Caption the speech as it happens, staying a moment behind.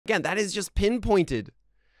again, that is just pinpointed.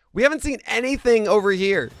 We haven't seen anything over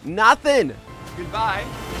here. Nothing. Goodbye.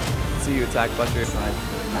 See you attack Buster side.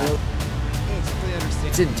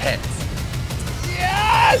 It's intense.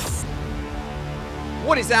 Yes!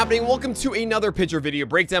 What is happening? Welcome to another pitcher video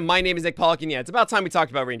breakdown. My name is Nick Pollack, and yeah, it's about time we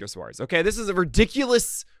talked about Ranger Suárez. Okay, this is a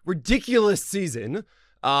ridiculous season.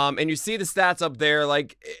 And you see the stats up there,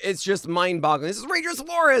 like, it's just mind-boggling. This is Ranger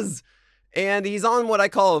Suárez! And he's on what I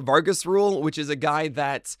call a Vargas rule, which is a guy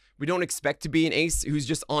that we don't expect to be an ace, who's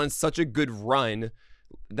just on such a good run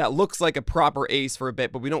that looks like a proper ace for a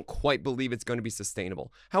bit, but we don't quite believe it's going to be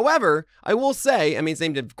sustainable. However, I will say, I mean,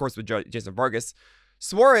 same of course with Jason Vargas,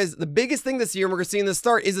 Suárez, the biggest thing this year, and we're going to see in the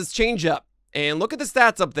start, is his changeup. And look at the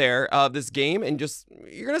stats up there of this game, and just,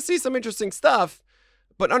 you're going to see some interesting stuff,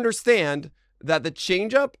 but understand that the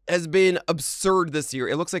changeup has been absurd this year.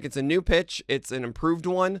 It looks like it's a new pitch, it's an improved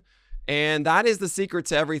one, and that is the secret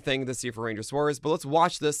to everything this year for Ranger Suárez. But let's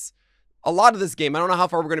watch this, a lot of this game. I don't know how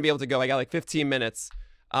far we're going to be able to go. I got like 15 minutes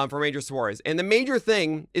for Ranger Suárez. And the major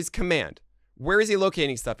thing is command. Where is he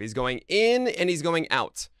locating stuff? He's going in and he's going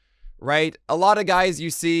out, right? A lot of guys you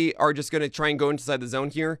see are just going to try and go inside the zone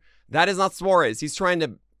here. That is not Suárez. He's trying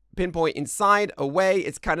to pinpoint inside, away.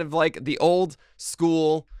 It's kind of like the old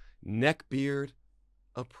school neckbeard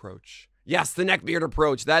approach. Yes, the neckbeard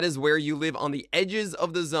approach. That is where you live on the edges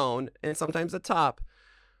of the zone and sometimes the top,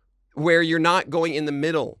 where you're not going in the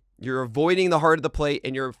middle. You're avoiding the heart of the plate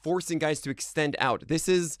and you're forcing guys to extend out. This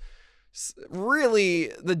is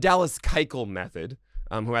really the Dallas Keuchel method,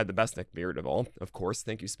 who had the best neckbeard of all, of course.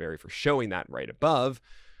 Thank you, Sperry, for showing that right above.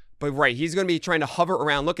 But right, he's going to be trying to hover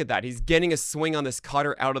around. Look at that. He's getting a swing on this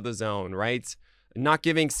cutter out of the zone, right? Not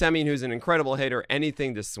giving Semien, who's an incredible hitter,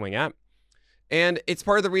 anything to swing at. And it's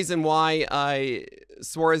part of the reason why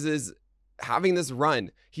Suárez is having this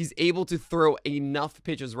run. He's able to throw enough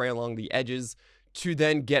pitches right along the edges to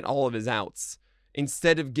then get all of his outs,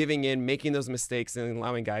 instead of giving in, making those mistakes, and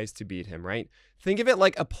allowing guys to beat him, right? Think of it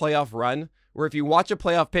like a playoff run, where if you watch a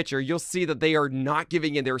playoff pitcher, you'll see that they are not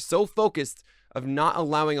giving in. They're so focused of not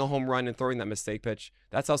allowing a home run and throwing that mistake pitch.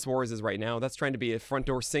 That's how Suárez is right now. That's trying to be a front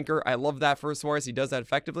door sinker. I love that for Suárez. He does that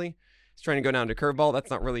effectively. He's trying to go down to curveball. That's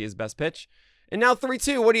not really his best pitch. And now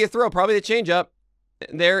 3-2, what do you throw? Probably the changeup.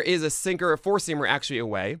 There is a sinker, a four-seamer actually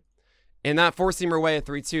away. And that four-seamer away at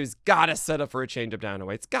 3-2 has got to set up for a changeup down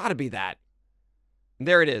away. It's got to be that.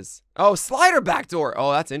 There it is. Oh, slider backdoor.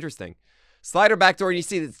 Oh, that's interesting. Slider backdoor, and you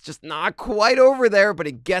see it's just not quite over there, but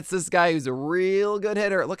it gets this guy who's a real good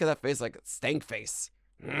hitter. Look at that face, like a stank face.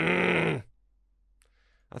 That's,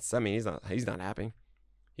 I mean, he's not happy.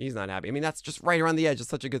 He's not happy. I mean, that's just right around the edge. It's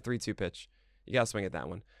such a good 3-2 pitch. You got to swing at that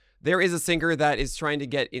one. There is a sinker that is trying to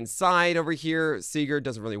get inside over here. Seager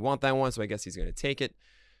doesn't really want that one, so I guess he's going to take it.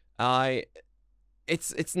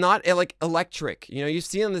 It's not like electric. You know, you've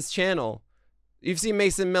seen on this channel, you've seen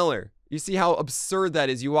Mason Miller. You see how absurd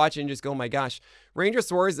that is. You watch it and just go, oh my gosh. Ranger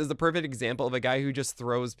Suárez is the perfect example of a guy who just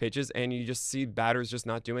throws pitches and you just see batters just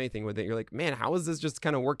not do anything with it. You're like, man, how is this just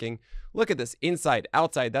kind of working? Look at this. Inside,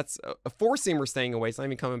 outside. That's a four-seamer staying away. It's not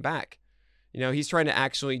even coming back. You know, he's trying to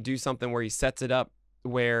actually do something where he sets it up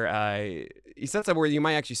where you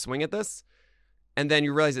might actually swing at this. And then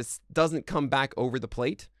you realize it doesn't come back over the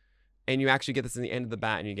plate. And you actually get this in the end of the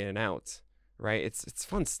bat and you get an out. Right? It's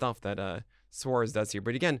fun stuff that Suárez does here.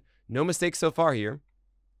 But again, no mistakes so far here.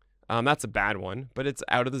 That's a bad one, but it's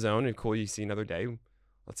out of the zone and cool. You see another day.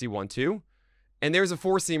 Let's see 1-2. And there's a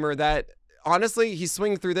four-seamer that, honestly, he's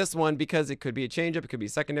swinging through this one because it could be a changeup. It could be a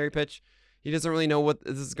secondary pitch. He doesn't really know what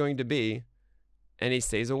this is going to be. And he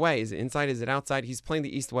stays away. Is it inside? Is it outside? He's playing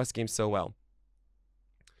the East-West game so well.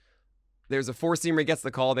 There's a four-seamer. He gets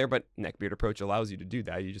the call there, but neckbeard approach allows you to do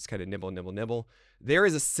that. You just kind of nibble, nibble, nibble. There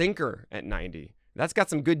is a sinker at 90. That's got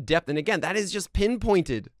some good depth. And again, that is just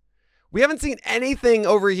pinpointed. We haven't seen anything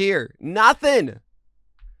over here. Nothing.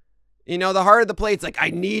 You know, the heart of the plate's like,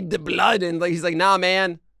 I need the blood. And he's like, nah,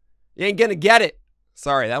 man. You ain't gonna get it.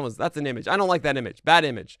 Sorry, that's an image. I don't like that image. Bad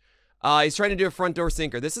image. He's trying to do a front door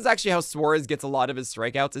sinker. This is actually how Suárez gets a lot of his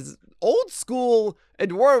strikeouts. It's old school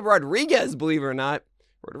Eduardo Rodriguez, believe it or not.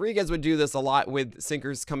 Rodriguez would do this a lot with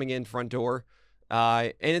sinkers coming in front door.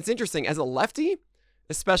 And it's interesting. As a lefty,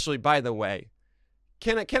 especially, by the way,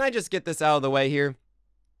 can I just get this out of the way here?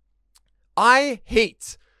 I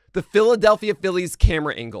hate the Philadelphia Phillies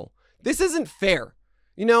camera angle. This isn't fair.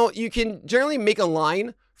 You know, you can generally make a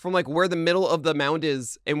line from like where the middle of the mound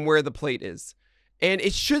is and where the plate is. And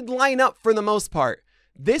it should line up for the most part.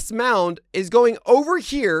 This mound is going over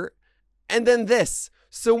here and then this.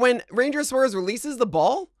 So when Ranger Suárez releases the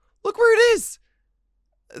ball, look where it is.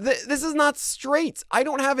 This is not straight. I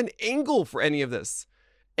don't have an angle for any of this.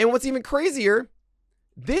 And what's even crazier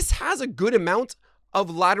This has a good amount of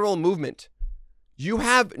lateral movement. You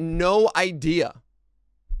have no idea.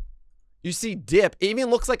 You see dip. It even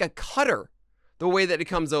looks like a cutter the way that it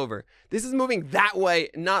comes over. This is moving that way,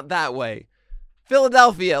 not that way.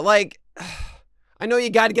 Philadelphia, like, I know you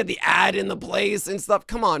got to get the ad in the place and stuff.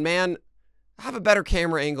 Come on, man. Have a better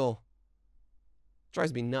camera angle.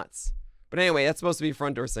 Drives me nuts. But anyway, that's supposed to be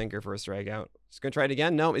front door sinker for a strikeout. He's going to try it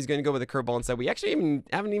again. No, he's going to go with a curveball instead. We actually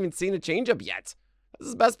haven't even seen a changeup yet. This is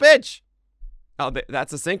his best pitch. Oh,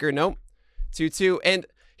 that's a sinker. Nope. 2-2. And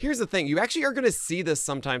here's the thing. You actually are going to see this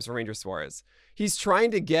sometimes from Ranger Suárez. He's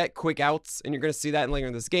trying to get quick outs, and you're going to see that later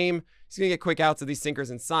in this game. He's going to get quick outs of these sinkers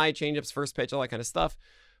inside, changeups, first pitch, all that kind of stuff.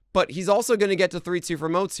 But he's also going to get to 3-2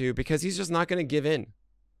 from 0-2 because he's just not going to give in.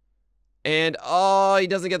 And, oh, he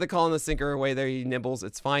doesn't get the call on the sinker away there. He nibbles.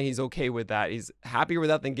 It's fine. He's okay with that. He's happier with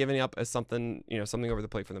that than giving up as something, something over the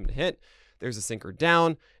plate for them to hit. There's a sinker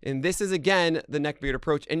down. And this is, again, the neckbeard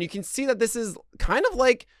approach. And you can see that this is kind of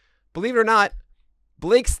like, believe it or not,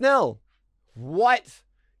 Blake Snell. What?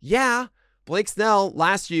 Yeah. Blake Snell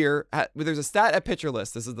last year, there's a stat at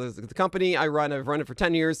PitcherList. This is the company I run. I've run it for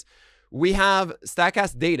 10 years. We have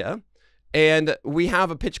StatCast data, and we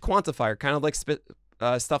have a pitch quantifier, kind of like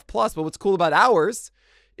Stuff Plus. But what's cool about ours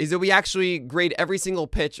is that we actually grade every single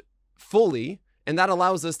pitch fully, and that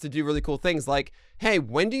allows us to do really cool things like, hey,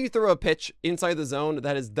 when do you throw a pitch inside the zone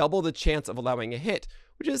that has double the chance of allowing a hit?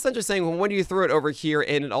 Which is essentially saying, well, when do you throw it over here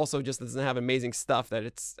and it also just doesn't have amazing stuff that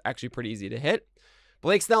it's actually pretty easy to hit?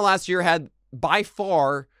 Blake Snell last year had by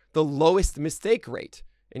far the lowest mistake rate,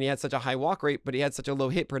 and he had such a high walk rate, but he had such a low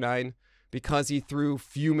hit per nine because he threw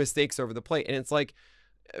few mistakes over the plate. And it's like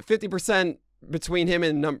 50% between him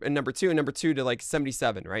and number two to like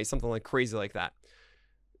 77, right? Something like crazy like that.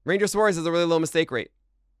 Ranger Suárez has a really low mistake rate,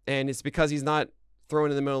 and it's because he's not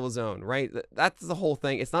throwing in the middle of the zone, right? That's the whole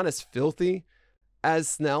thing. It's not as filthy as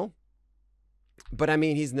Snell, but I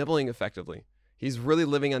mean, he's nibbling effectively. He's really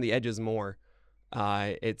living on the edges more.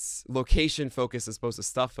 It's location focus as opposed to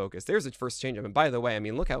stuff focus. There's a first changeup. And by the way, I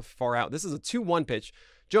mean, look how far out. This is a 2-1 pitch.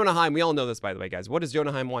 Jonah Heim, we all know this, by the way, guys. What does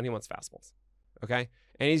Jonah Heim want? He wants fastballs. Okay?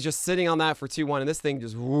 And he's just sitting on that for 2-1, and this thing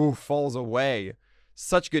just falls away.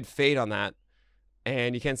 Such good fade on that.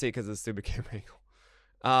 And you can't see it because of the stupid camera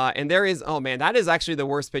angle. And there is, oh man, that is actually the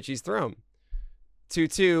worst pitch he's thrown.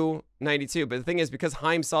 2-2, 92. But the thing is, because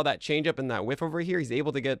Heim saw that changeup and that whiff over here, he's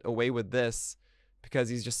able to get away with this because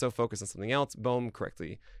he's just so focused on something else. Boom,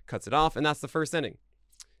 correctly cuts it off, and that's the first inning.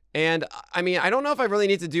 And, I mean, I don't know if I really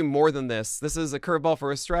need to do more than this. This is a curveball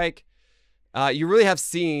for a strike. You really have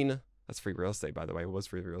seen, that's free real estate, by the way. It was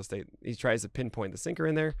free real estate. He tries to pinpoint the sinker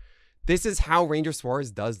in there. This is how Ranger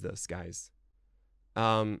Suárez does this, guys.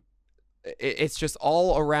 It's just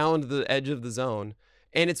all around the edge of the zone.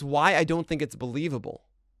 And it's why I don't think it's believable.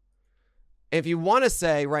 If you want to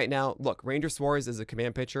say right now, look, Ranger Suárez is a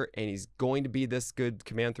command pitcher and he's going to be this good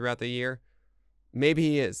command throughout the year. Maybe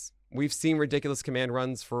he is. We've seen ridiculous command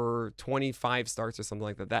runs for 25 starts or something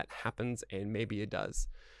like that. That happens, and maybe it does.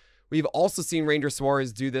 We've also seen Ranger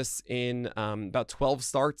Suárez do this in about 12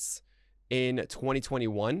 starts in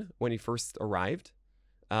 2021 when he first arrived.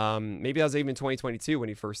 Maybe that was even 2022 when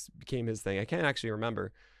he first became his thing. I can't actually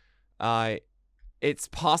remember. It's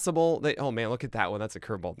possible that, oh man, look at that one. That's a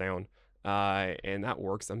curveball down. And that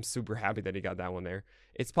works. I'm super happy that he got that one there.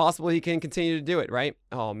 It's possible he can continue to do it, right?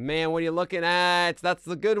 Oh man, what are you looking at? That's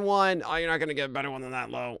the good one. Oh, you're not going to get a better one than that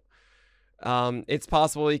low. It's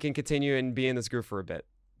possible he can continue and be in this groove for a bit.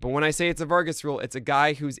 But when I say it's a Vargas rule, it's a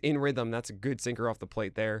guy who's in rhythm. That's a good sinker off the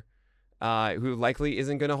plate there. Who likely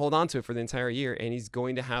isn't going to hold on to it for the entire year. And he's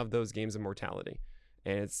going to have those games of mortality.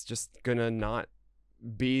 And it's just going to not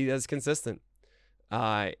be as consistent.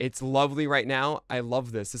 It's lovely right now. I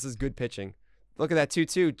love this. This is good pitching. Look at that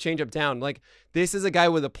 2-2 change up down. Like, this is a guy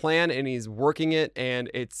with a plan and he's working it, and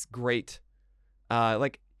it's great.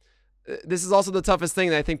 This is also the toughest thing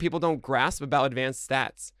that I think people don't grasp about advanced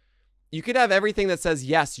stats. You could have everything that says,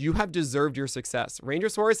 yes, you have deserved your success. Ranger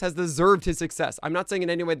Suárez has deserved his success. I'm not saying in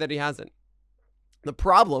any way that he hasn't. The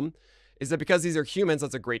problem is that because these are humans,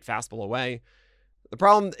 that's a great fastball away. The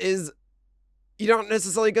problem is you don't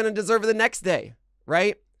necessarily going to deserve it the next day.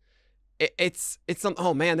 Right? It's some,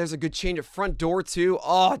 oh man, there's a good change at front door too.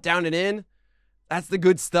 Oh, down and in. That's the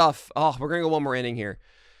good stuff. Oh, we're going to go one more inning here.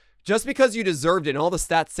 Just because you deserved it and all the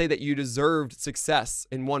stats say that you deserved success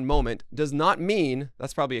in one moment does not mean,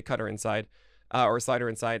 that's probably a cutter inside or a slider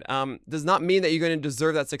inside, does not mean that you're going to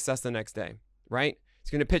deserve that success the next day, right?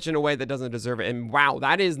 He's going to pitch in a way that doesn't deserve it. And wow,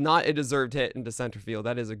 that is not a deserved hit into center field.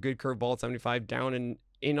 That is a good curveball at 75 down and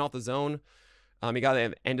in off the zone. He got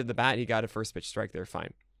the end of the bat. He got a first pitch strike there.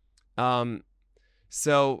 Fine.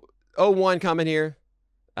 So 0-1 coming here.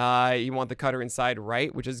 You want the cutter inside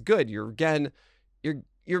right, which is good. You're that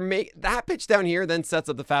pitch down here then sets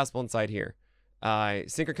up the fastball inside here.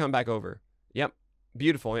 Sinker coming back over. Yep,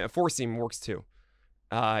 beautiful. Yeah, four seam works too.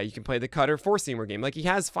 You can play the cutter four seamer game. Like he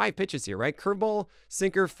has 5 pitches here, right? Curveball,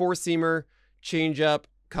 sinker, four seamer, changeup,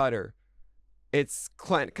 cutter. It's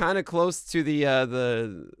kind of close to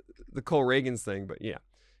the Cole Reagans thing, but yeah,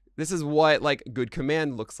 this is what like good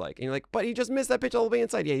command looks like. And you're like, but he just missed that pitch all the way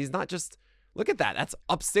inside. Yeah, he's not just. Look at that. That's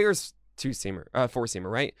upstairs four seamer,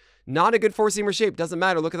 right? Not a good four seamer shape. Doesn't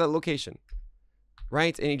matter. Look at that location,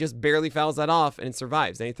 right? And he just barely fouls that off and it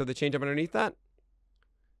survives. Then you throw the changeup underneath that.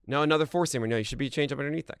 No, another four seamer. No, you should be changeup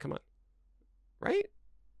underneath that. Come on, right?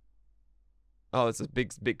 Oh, it's a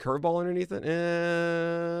big curveball underneath it.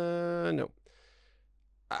 No.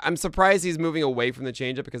 I'm surprised he's moving away from the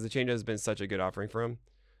changeup because the changeup has been such a good offering for him.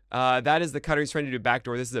 That is the cutter he's trying to do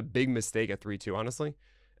backdoor. This is a big mistake at 3-2, honestly.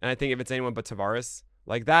 And I think if it's anyone but Tavares,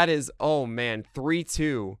 like that is, oh man,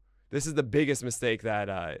 3-2. This is the biggest mistake that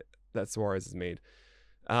Suárez has made.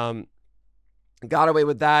 Got away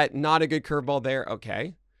with that. Not a good curveball there.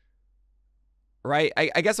 Okay. Right?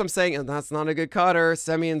 I guess what I'm saying, that's not a good cutter.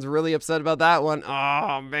 Semion's really upset about that one.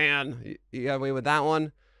 Oh man, you got away with that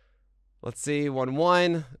one. Let's see,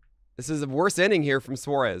 1-1. This is the worst inning here from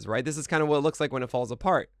Suárez, right? This is kind of what it looks like when it falls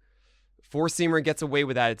apart. Four-seamer gets away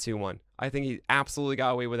with that at 2-1. I think he absolutely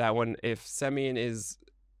got away with that one. If Semien is...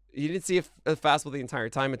 You didn't see a fastball the entire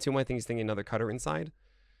time. At 2-1, I think he's thinking another cutter inside.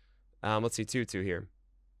 Let's see, 2-2 here.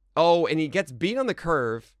 Oh, and he gets beat on the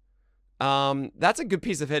curve. That's a good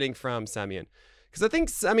piece of hitting from Semien. Because I think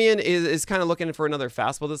Semien is kind of looking for another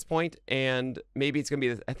fastball at this point, and maybe it's going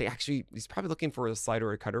to be, I think actually he's probably looking for a slider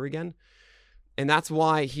or a cutter again. And that's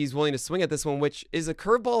why he's willing to swing at this one, which is a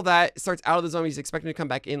curveball that starts out of the zone. He's expecting to come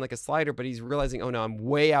back in like a slider, but he's realizing, oh no, I'm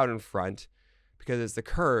way out in front because it's the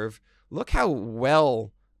curve. Look how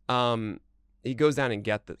well he goes down and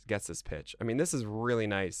gets this pitch. I mean, this is really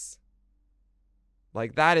nice.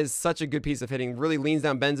 Like that is such a good piece of hitting. Really leans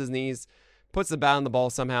down, bends his knees, puts the bat on the ball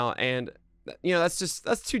somehow, and you know, that's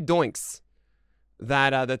 2 doinks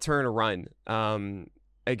that turn a run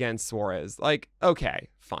against Suárez. Like, okay,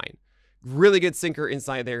 fine. Really good sinker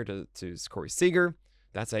inside there to Corey Seager.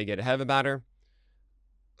 That's how you get ahead of a batter.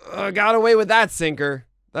 Got away with that sinker.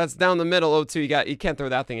 That's down the middle. 0-2. You can't throw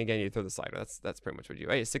that thing again. You throw the slider. That's pretty much what you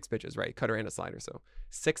do. Hey, 6 pitches, right? Cutter and a slider, so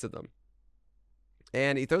 6 of them.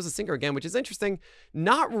 And he throws a sinker again, which is interesting.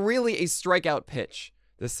 Not really a strikeout pitch,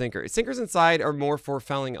 this sinker. Sinkers inside are more for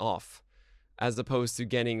fouling off as opposed to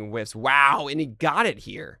getting whiffs. Wow, and he got it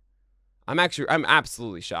here. I'm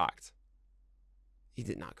absolutely shocked. He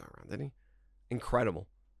did not go around, did he? Incredible.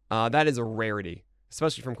 That is a rarity,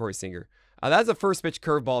 especially from Corey Seager. That's a first pitch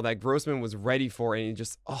curveball that Grossman was ready for, and he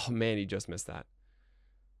just missed that.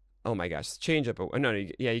 Oh my gosh, change up. Oh, no,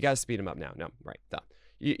 yeah, you got to speed him up now. No, right, duh.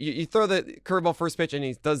 You throw the curveball first pitch, and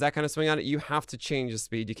he does that kind of swing on it. You have to change the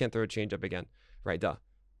speed. You can't throw a change up again. Right, duh.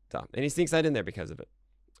 And he sneaks that in there because of it.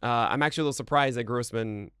 I'm actually a little surprised that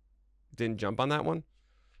Grossman didn't jump on that one.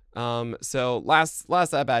 So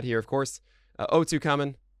last at bat here, of course. 0-2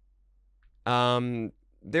 coming.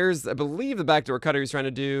 There's, I believe, the backdoor cutter he's trying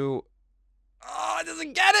to do. Oh, he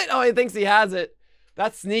doesn't get it. Oh, he thinks he has it.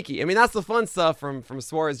 That's sneaky. I mean, that's the fun stuff from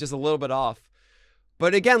Suárez, just a little bit off.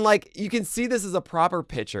 But again, like, you can see this is a proper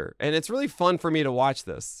pitcher, and it's really fun for me to watch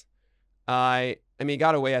this. I mean, he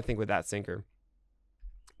got away, I think, with that sinker.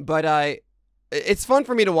 But it's fun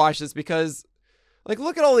for me to watch this because, like,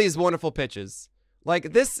 look at all these wonderful pitches.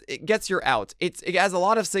 Like, this, it gets your out. It has a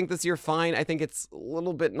lot of sink this year, fine. I think it's a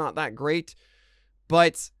little bit not that great.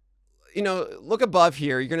 But, you know, look above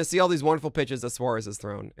here. You're going to see all these wonderful pitches that Suárez has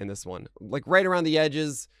thrown in this one. Like, right around the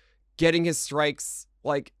edges, getting his strikes,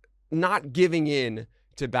 like, not giving in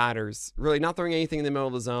to batters. Really not throwing anything in the middle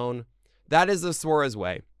of the zone. That is the Suárez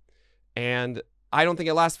way. And I don't think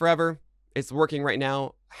it lasts forever. It's working right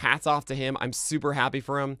now. Hats off to him. I'm super happy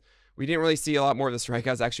for him. We didn't really see a lot more of the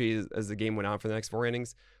strikeouts actually as the game went on for the next 4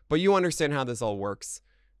 innings. But you understand how this all works.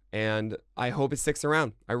 And I hope it sticks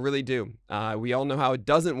around. I really do. We all know how it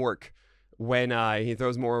doesn't work when he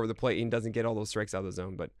throws more over the plate and doesn't get all those strikes out of the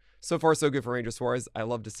zone. But so far, so good for Ranger Suárez. I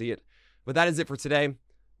love to see it. But that is it for today.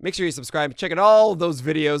 Make sure you subscribe. Check out all those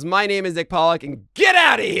videos. My name is Nick Pollack, and get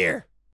out of here!